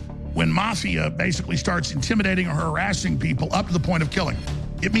enforcement when mafia basically starts intimidating or harassing people up to the point of killing.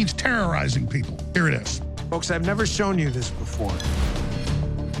 It means terrorizing people. Here it is. Folks, I've never shown you this before.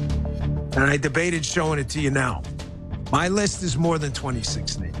 And I debated showing it to you now. My list is more than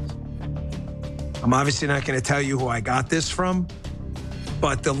 26 names. I'm obviously not going to tell you who I got this from,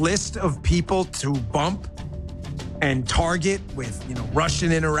 but the list of people to bump and target with,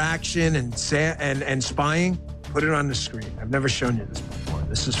 Russian interaction and spying, put it on the screen. I've never shown you this before.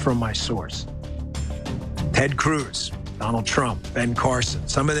 This is from my source. Ted Cruz, Donald Trump, Ben Carson.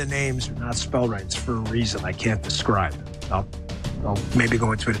 Some of the names are not spelled right. It's for a reason I can't describe. I'll maybe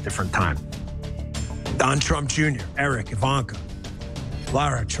go into it at a different time. Don Trump Jr., Eric, Ivanka,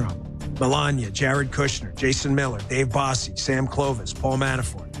 Lara Trump, Melania, Jared Kushner, Jason Miller, Dave Bossie, Sam Clovis, Paul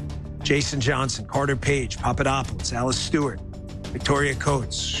Manafort, Jason Johnson, Carter Page, Papadopoulos, Alice Stewart, Victoria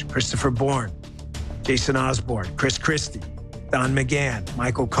Coates, Christopher Bourne, Jason Osborne, Chris Christie, Don McGahn,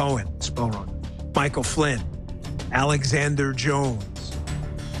 Michael Cohen, spell wrong, Michael Flynn, Alexander Jones,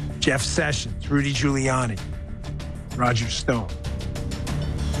 Jeff Sessions, Rudy Giuliani, Roger Stone.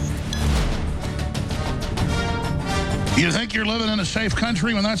 You think you're living in a safe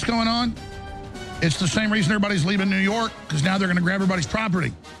country when that's going on? It's the same reason everybody's leaving New York, because now they're going to grab everybody's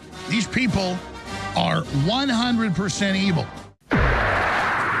property. These people are 100% evil.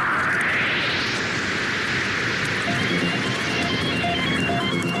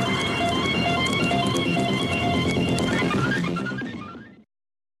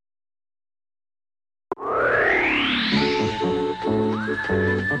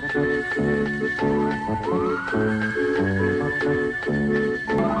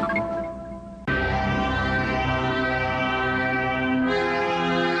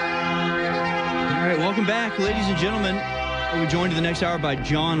 Welcome back, ladies and gentlemen. We're joined in the next hour by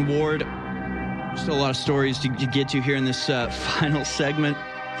John Ward. Still a lot of stories to get to here in this final segment.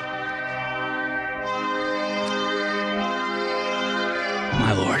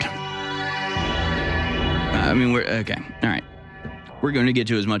 My Lord. We're okay. All right. We're going to get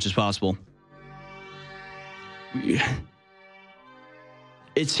to as much as possible.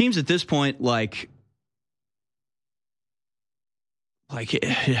 It seems at this point like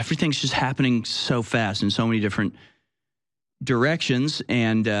everything's just happening so fast in so many different directions,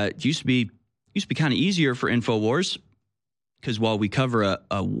 and it used to be kind of easier for InfoWars because while we cover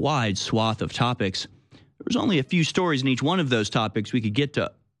a wide swath of topics, there was only a few stories in each one of those topics. We could get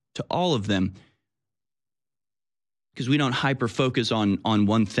to all of them because we don't hyper focus on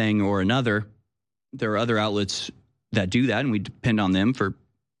one thing or another. There are other outlets that do that, and we depend on them for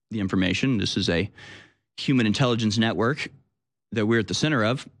the information. This is a human intelligence network that we're at the center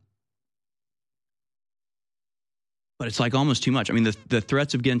of. But it's like almost too much. I mean, the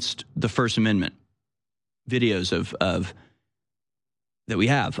threats against the First Amendment, videos of that we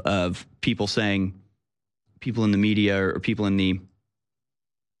have of people saying, people in the media or people in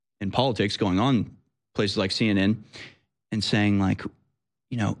politics going on places like CNN and saying like,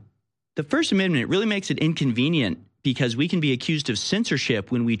 the First Amendment really makes it inconvenient because we can be accused of censorship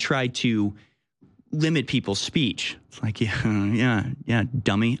when we try to limit people's speech. It's like, yeah,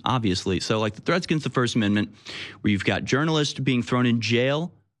 dummy, obviously. So like the threats against the First Amendment, where you've got journalists being thrown in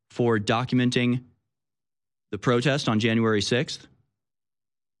jail for documenting the protest on January 6th,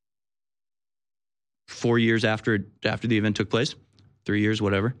 4 years after the event took place, 3 years,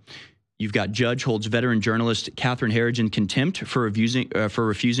 whatever. You've got judge holds veteran journalist Catherine Herridge in contempt for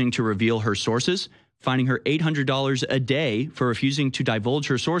refusing to reveal her sources, fining her $800 a day for refusing to divulge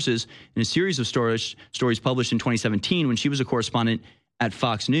her sources in a series of stories published in 2017 when she was a correspondent at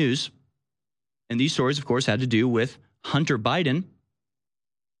Fox News. And these stories, of course, had to do with Hunter Biden,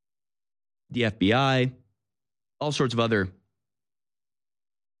 the FBI, all sorts of other,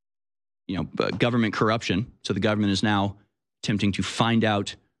 government corruption. So the government is now attempting to find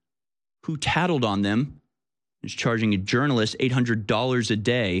out who tattled on them. Is charging a journalist $800 a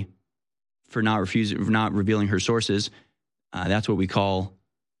day for not revealing her sources. That's what we call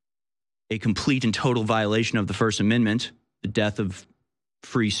a complete and total violation of the First Amendment. the death of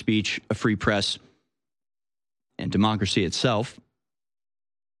free speech, a free press, and democracy itself.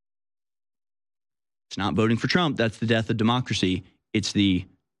 It's not voting for Trump. That's the death of democracy. It's the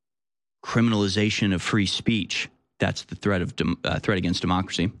criminalization of free speech. That's the threat against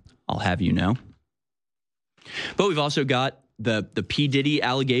democracy. I'll have you know. But we've also got the P. Diddy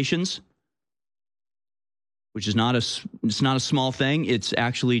allegations, which is not a small thing. It's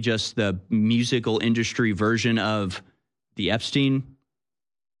actually just the musical industry version of the Epstein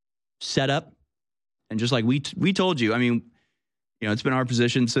setup. And just like we told you, I mean, you know, it's been our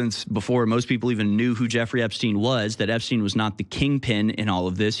position since before most people even knew who Jeffrey Epstein was, that Epstein was not the kingpin in all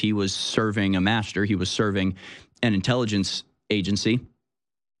of this. He was serving a master. He was serving an intelligence agency,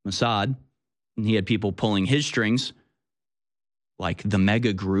 Mossad, and he had people pulling his strings, like the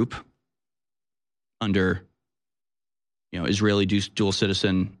Mega Group, under, you know, Israeli dual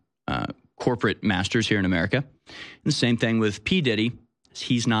citizen corporate masters here in America. And the same thing with P. Diddy.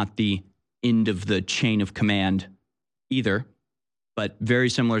 He's not the end of the chain of command either, but very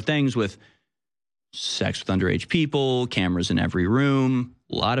similar things with sex with underage people, cameras in every room,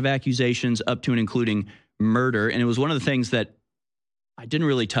 a lot of accusations up to and including murder. And it was one of the things that I didn't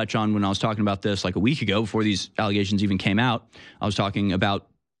really touch on when I was talking about this like a week ago before these allegations even came out. I was talking about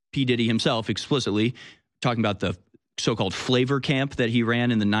P. Diddy himself explicitly, talking about the so-called flavor camp that he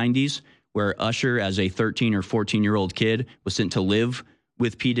ran in the 90s, where Usher, as a 13 or 14-year-old kid, was sent to live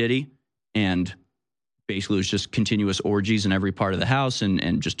with P. Diddy, and basically it was just continuous orgies in every part of the house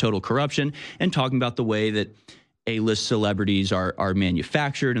and just total corruption, and talking about the way that A-list celebrities are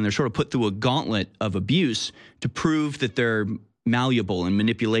manufactured, and they're sort of put through a gauntlet of abuse to prove that they're malleable and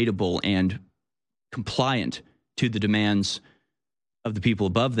manipulatable and compliant to the demands of the people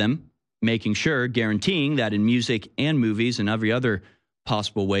above them, making sure, guaranteeing that in music and movies and every other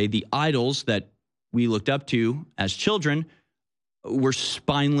possible way, the idols that we looked up to as children were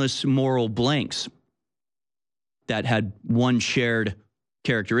spineless moral blanks that had one shared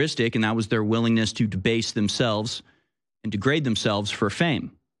characteristic, and that was their willingness to debase themselves and degrade themselves for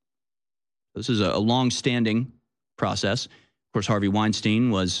fame. This is a long-standing process. Of course, Harvey Weinstein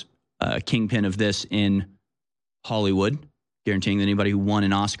was a kingpin of this in Hollywood, guaranteeing that anybody who won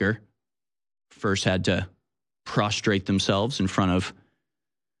an Oscar first had to prostrate themselves in front of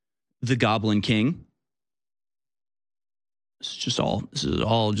the Goblin King. This is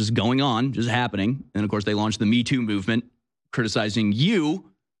all just going on, just happening. And of course, they launched the Me Too movement, criticizing you,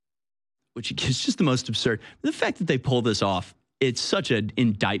 which is just the most absurd. The fact that they pull this off, it's such an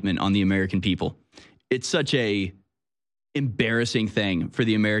indictment on the American people. It's such a embarrassing thing for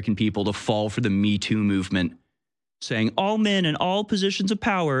the American people to fall for the Me Too movement, saying all men in all positions of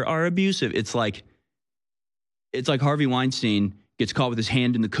power are abusive. It's like Harvey Weinstein gets caught with his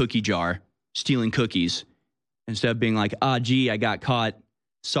hand in the cookie jar, stealing cookies, instead of being like, gee, I got caught.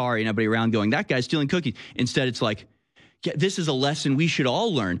 Sorry. And everybody around going, that guy's stealing cookies. Instead, it's like, yeah, this is a lesson we should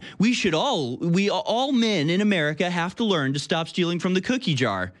all learn. All men in America have to learn to stop stealing from the cookie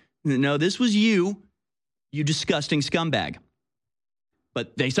jar. No, this was you disgusting scumbag.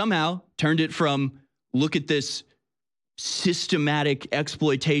 But they somehow turned it from, look at this systematic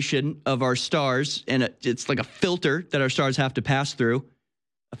exploitation of our stars, and it's like a filter that our stars have to pass through,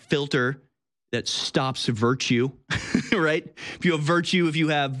 a filter that stops virtue, right? If you have virtue, if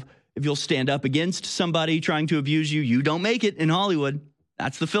you'll stand up against somebody trying to abuse you, you don't make it in Hollywood.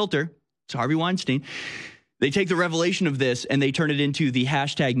 That's the filter. It's Harvey Weinstein. They take the revelation of this and they turn it into the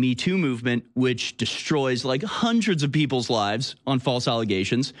hashtag Me Too movement, which destroys like hundreds of people's lives on false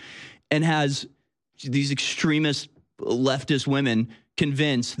allegations and has these extremist leftist women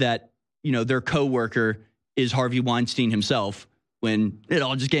convinced that, you know, their coworker is Harvey Weinstein himself, when it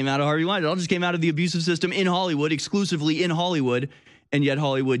all just came out of Harvey Weinstein. It all just came out of the abusive system in Hollywood, exclusively in Hollywood. And yet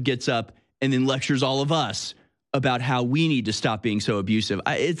Hollywood gets up and then lectures all of us about how we need to stop being so abusive.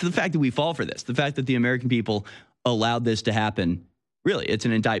 It's the fact that we fall for this, the fact that the American people allowed this to happen. Really, it's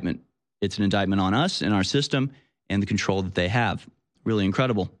an indictment. It's an indictment on us and our system and the control that they have. Really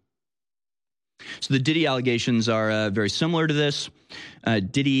incredible. So the Diddy allegations are very similar to this.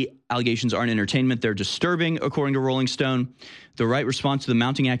 Diddy allegations aren't entertainment. They're disturbing, according to Rolling Stone. The right response to the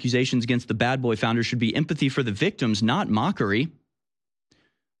mounting accusations against the Bad Boy founder should be empathy for the victims, not mockery.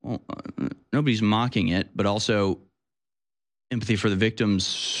 Well, nobody's mocking it, but also empathy for the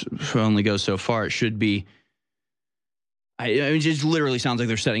victims only goes so far. It should be, it just literally sounds like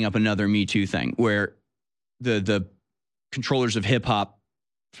they're setting up another Me Too thing where the controllers of hip hop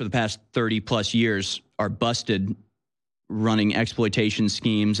for the past 30 plus years are busted running exploitation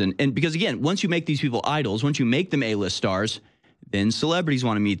schemes. And because again, once you make these people idols, once you make them A-list stars, then celebrities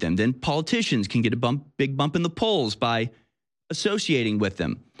want to meet them. Then politicians can get a big bump in the polls by associating with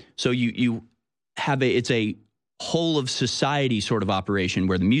them. So you have it's a whole of society sort of operation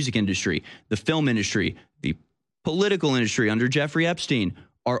where the music industry, the film industry, the political industry under Jeffrey Epstein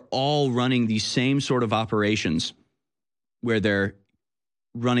are all running these same sort of operations where they're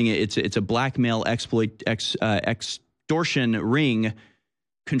running it. It's a blackmail extortion ring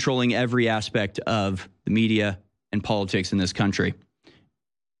controlling every aspect of the media and politics in this country.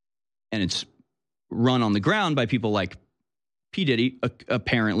 And it's run on the ground by people like P. Diddy,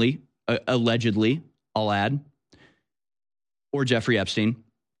 apparently, allegedly, I'll add, or Jeffrey Epstein,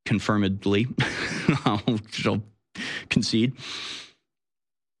 confirmedly, I'll concede.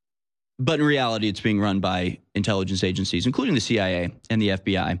 But in reality, it's being run by intelligence agencies, including the CIA and the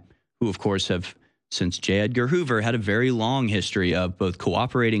FBI, who, of course, have, since J. Edgar Hoover, had a very long history of both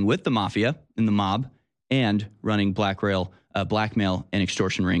cooperating with the mafia and the mob and running blackmail and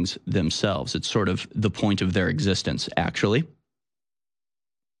extortion rings themselves. It's sort of the point of their existence, actually.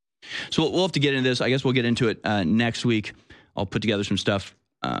 So we'll have to get into this. I guess we'll get into it next week. I'll put together some stuff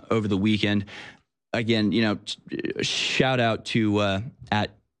over the weekend. Again, shout out to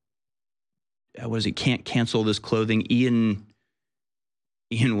Can't Cancel This Clothing, Ian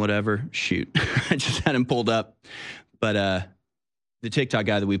whatever. Shoot, I just had him pulled up. But the TikTok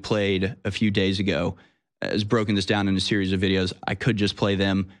guy that we played a few days ago has broken this down in a series of videos. I could just play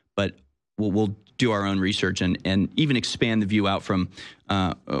them, but we'll do our own research and even expand the view out from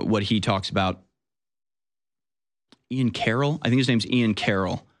what he talks about. Ian Carroll, I think his name's Ian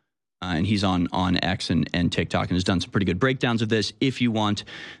Carroll, and he's on X and TikTok and has done some pretty good breakdowns of this. If you want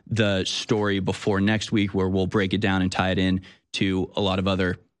the story before next week, where we'll break it down and tie it in to a lot of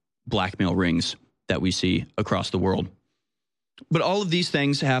other blackmail rings that we see across the world. But all of these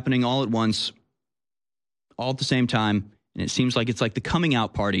things happening all at once, all at the same time, and it seems like it's like the coming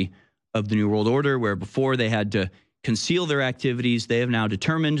out party of the New World Order, where before they had to conceal their activities, they have now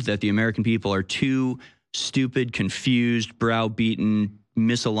determined that the American people are too stupid, confused, browbeaten,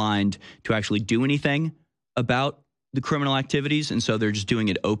 misaligned to actually do anything about the criminal activities, and so they're just doing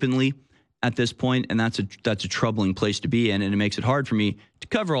it openly at this point, and that's a troubling place to be in, and it makes it hard for me to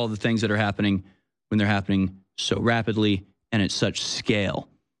cover all the things that are happening when they're happening so rapidly and at such scale.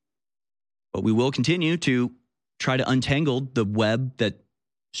 But we will continue to try to untangle the web that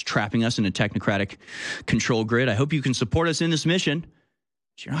is trapping us in a technocratic control grid. I hope you can support us in this mission.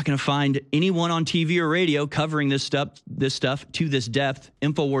 You're not going to find anyone on TV or radio covering this stuff to this depth.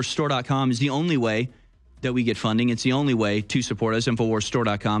 InfoWarsStore.com is the only way that we get funding. It's the only way to support us,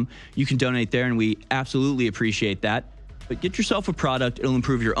 InfoWarsStore.com. You can donate there, and we absolutely appreciate that. But get yourself a product. It'll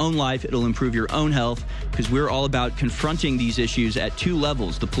improve your own life. It'll improve your own health, because we're all about confronting these issues at two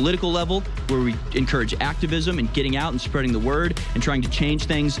levels. The political level, where we encourage activism and getting out and spreading the word and trying to change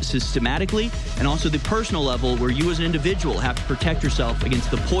things systematically. And also the personal level, where you as an individual have to protect yourself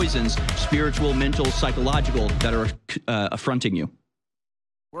against the poisons, spiritual, mental, psychological, that are affronting you.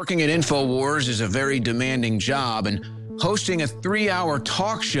 Working at InfoWars is a very demanding job, and hosting a 3-hour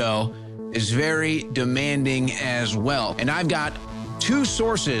talk show is very demanding as well. And I've got 2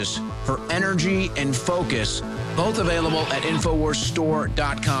 sources for energy and focus, both available at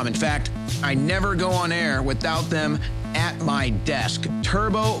InfoWarsStore.com. In fact, I never go on air without them at my desk.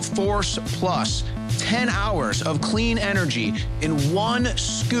 Turbo Force Plus, 10 hours of clean energy in one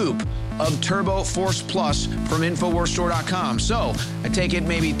scoop of Turbo Force Plus from InfoWarsStore.com. So I take it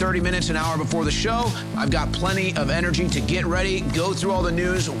maybe 30 minutes, an hour before the show. I've got plenty of energy to get ready, go through all the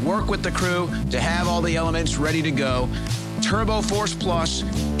news, work with the crew to have all the elements ready to go. Turbo Force Plus,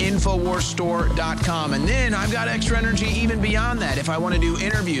 InfoWarsStore.com. And then I've got extra energy even beyond that. If I want to do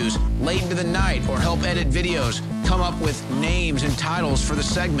interviews late into the night or help edit videos, come up with names and titles for the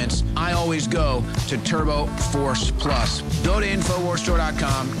segments, I always go to Turbo Force Plus. Go to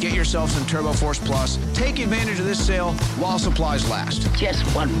InfoWarsStore.com, get yourself some Turbo Force Plus. Take advantage of this sale while supplies last. Just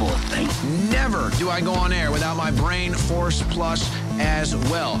one more thing. Never do I go on air without my Brain Force Plus as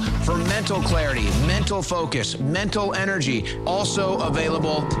well. For mental clarity, mental focus, mental energy, also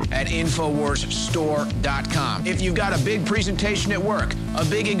available at InfoWarsStore.com. If you've got a big presentation at work, a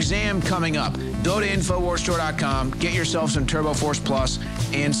big exam coming up, go to InfoWarsStore.com, get yourself some Turbo Force Plus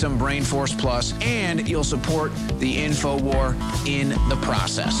and some Brain Force Plus, and you'll support the InfoWar in the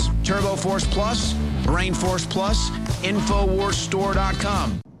process. Turbo Force Plus, Brain Force Plus,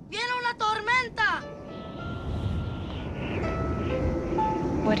 InfoWarsStore.com. Viene una tormenta!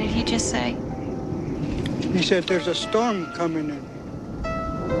 What did he just say? He said there's a storm coming in.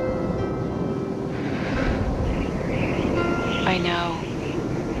 I know.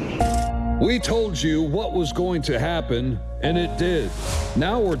 We told you what was going to happen, and it did.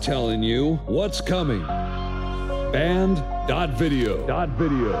 Now we're telling you what's coming. Banned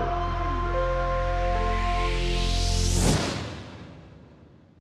Video.